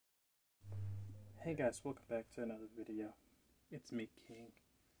Hey guys, welcome back to another video. It's me, King.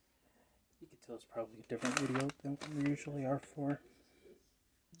 You can tell it's probably a different video than what we usually are for.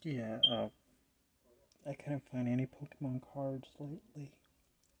 Yeah, I couldn't find any Pokemon cards lately.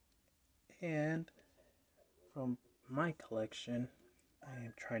 And from my collection, I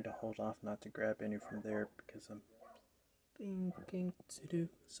am trying to hold off not to grab any from there because I'm thinking to do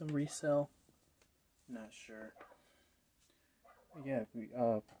some resale. Not sure. But yeah, we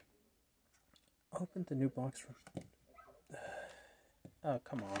opened the new box from... Oh,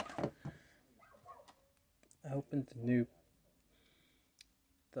 come on. I opened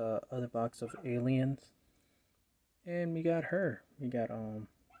the other box of aliens, and we got her. We got,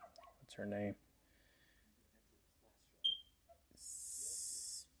 what's her name?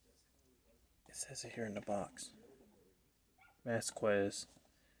 It says it here in the box. Masquez.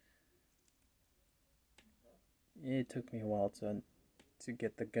 It took me a while to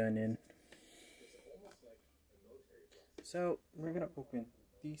get the gun in. So, we're gonna open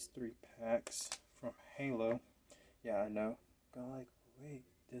these 3 packs from Halo. Yeah, I know. Go like, wait,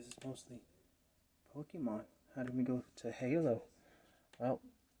 this is mostly Pokemon. How did we go to Halo? Well,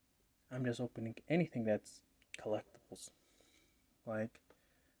 I'm just opening anything that's collectibles. Like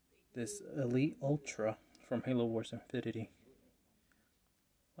this Elite Ultra from Halo Wars Infinity.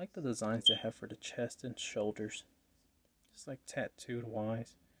 I like the designs they have for the chest and shoulders. Just like tattooed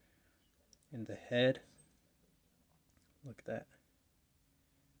wise. In the head. Look at that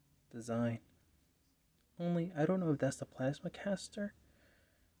design. Only, I don't know if that's the plasma caster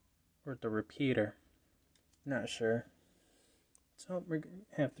or the repeater. Not sure. So we're going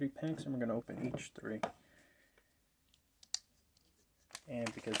to have 3 packs and we're going to open each 3.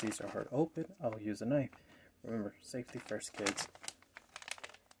 And because these are hard to open, I'll use a knife. Remember, safety first, kids.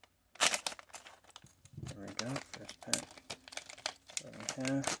 There we go, first pack. What do we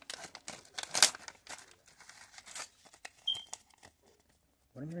have?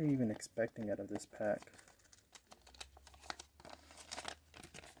 What am I even expecting out of this pack?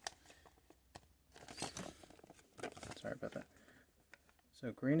 Sorry about that.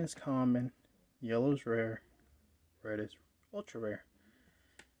 So green is common, yellow is rare, red is ultra rare.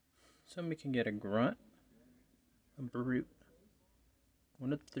 So we can get a grunt, a brute,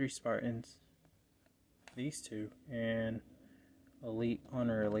 one of the 3 Spartans, these 2, and elite,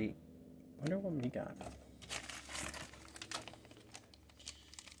 honor elite. Wonder what we got.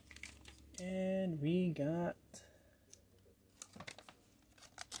 And we got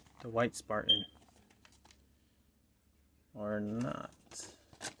the white Spartan. Or not.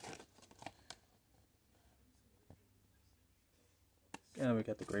 Oh, we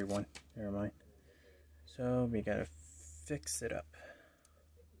got the gray one. Never mind. So we gotta fix it up.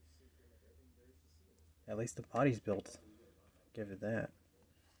 At least the body's built. Give it that.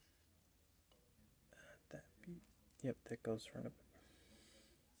 Yep, that goes front of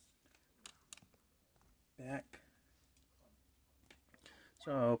back.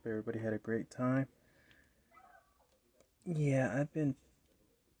 So I hope everybody had a great time. Yeah, I've been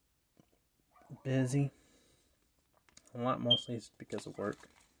busy. A lot, mostly it's because of work.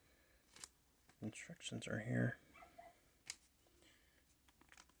 Instructions are here.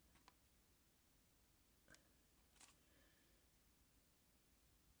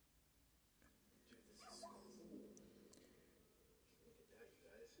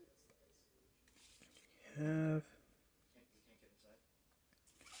 We have...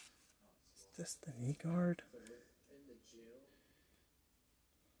 Is this the knee guard?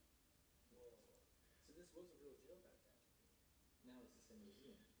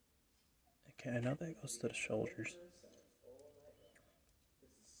 Okay, I know that goes to the shoulders.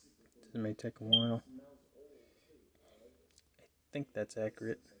 This may take a while. I think that's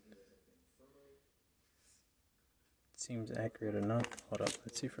accurate. Seems accurate enough. Hold up,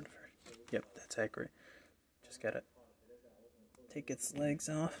 let's see for the first. Yep, that's accurate. Just gotta take its legs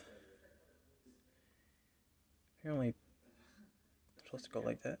off. Apparently, it's supposed to go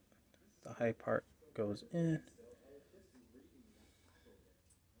like that. The high part goes in.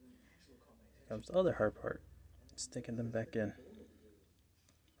 Comes the other hard part, sticking them back in.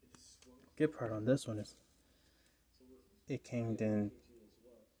 Good part on this one is it came in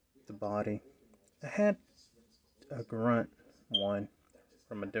the body. I had a grunt one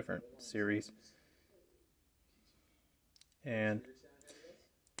from a different series, and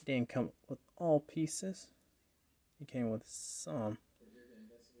it didn't come with all pieces. It came with some,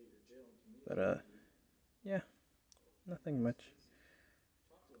 but yeah, nothing much.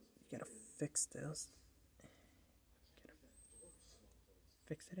 You gotta fix this.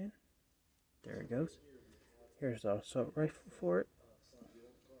 Fix it in. There it goes. Here's the assault rifle for it.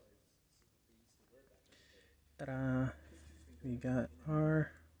 Ta-da! We got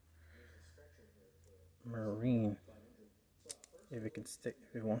our Marine. If it can stick,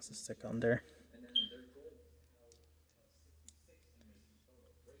 if it wants to stick on there.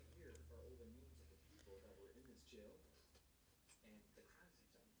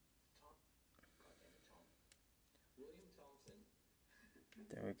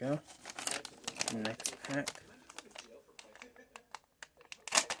 There we go. Next pack.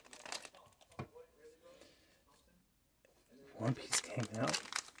 One Piece came out.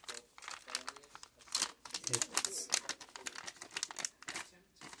 It's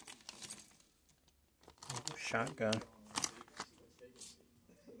shotgun.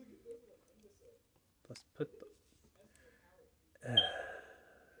 Let's put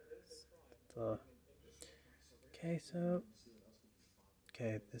the okay, so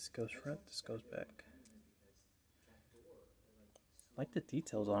okay, this goes front, this goes back. I like the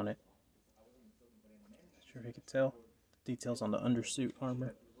details on it. Not sure if you can tell. The details on the undersuit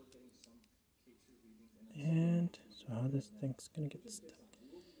armor. And so how this thing's gonna get stuck.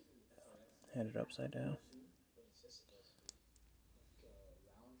 Had it upside down.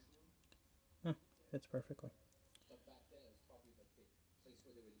 Fits perfectly.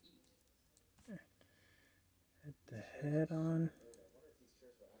 Had the head on.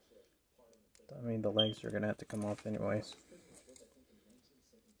 I mean, the legs are gonna have to come off anyways.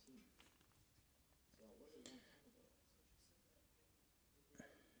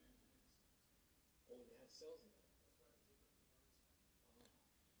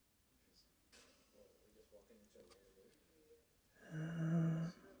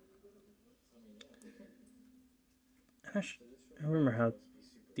 I remember how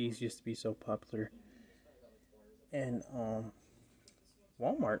these used to be so popular in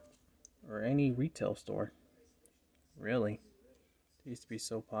Walmart or any retail store. Really, they used to be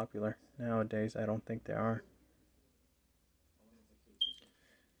so popular. Nowadays, I don't think they are.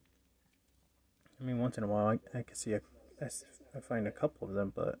 I mean, once in a while, I can see I find a couple of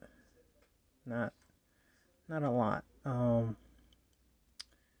them, but not a lot.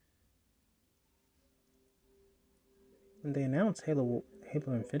 When they announced Halo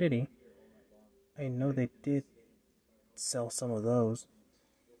Infinity, I know they did sell some of those.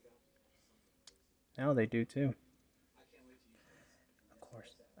 Now they do too. Of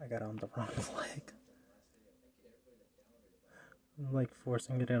course, I got on the wrong leg. I'm like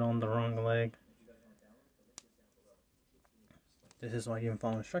forcing it in on the wrong leg. This is why you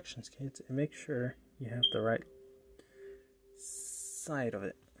follow instructions, kids, and make sure you have the right side of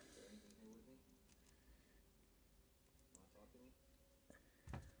it.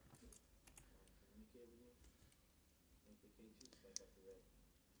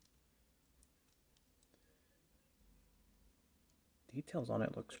 Details on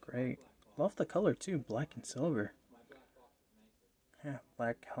it looks great. Love the color too, black and silver. Half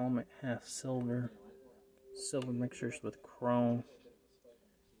black helmet, half silver. Silver mixtures with chrome.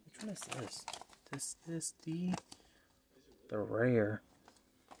 Which one is this? This is the rare.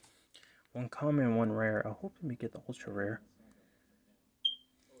 One common, one rare. I'm hoping we get the ultra rare.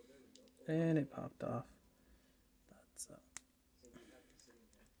 And it popped off. That's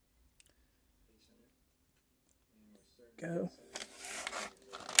go.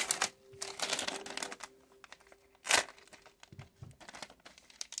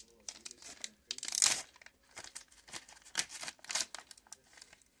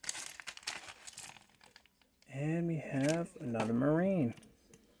 And we have another Marine.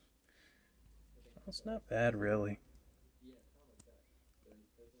 Well, it's not bad, really.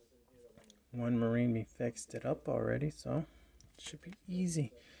 One Marine, we fixed it up already, so it should be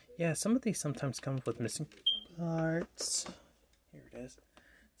easy. Yeah, some of these sometimes come with missing parts. Here it is.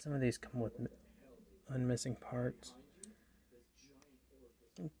 Some of these come with missing parts.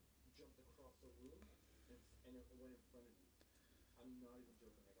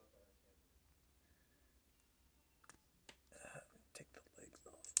 Take the legs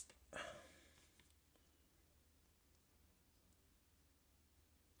off.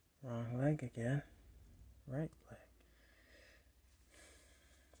 Wrong leg again. Right leg.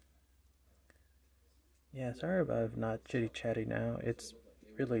 Yeah, sorry about not chitty chatty now. It's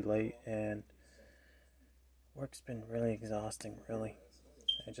really late and work's been really exhausting, really.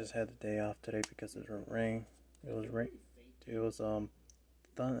 I just had the day off today because it was rain. It was I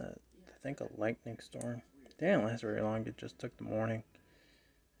think a lightning storm. It didn't last very long. It just took the morning,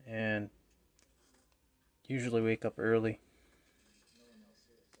 and usually wake up early.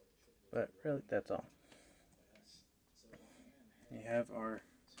 But really, that's all. We have our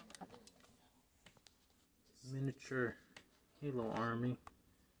miniature Halo army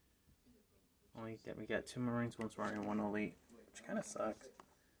Only that we got 2 Marines, 1 Spartan, and 1 Elite, which kind of sucks.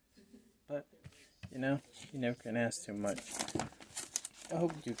 But, you know, you never can ask too much. I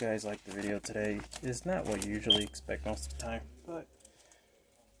hope you guys liked the video today. It's not what you usually expect most of the time, but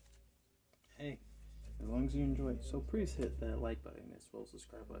hey, as long as you enjoy it. So please hit that like button as well as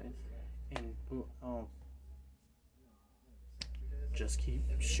subscribe button, and just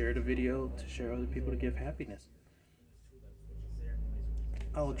share the video to share other people to give happiness.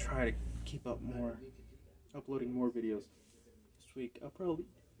 I'll try to keep up uploading more videos this week. I'll probably,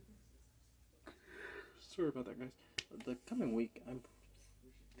 sorry about that, guys. The coming week, I'm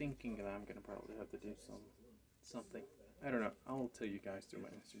thinking that I'm gonna probably have to do something. I don't know. I'll tell you guys through my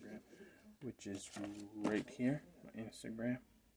Instagram, which is right here. My Instagram.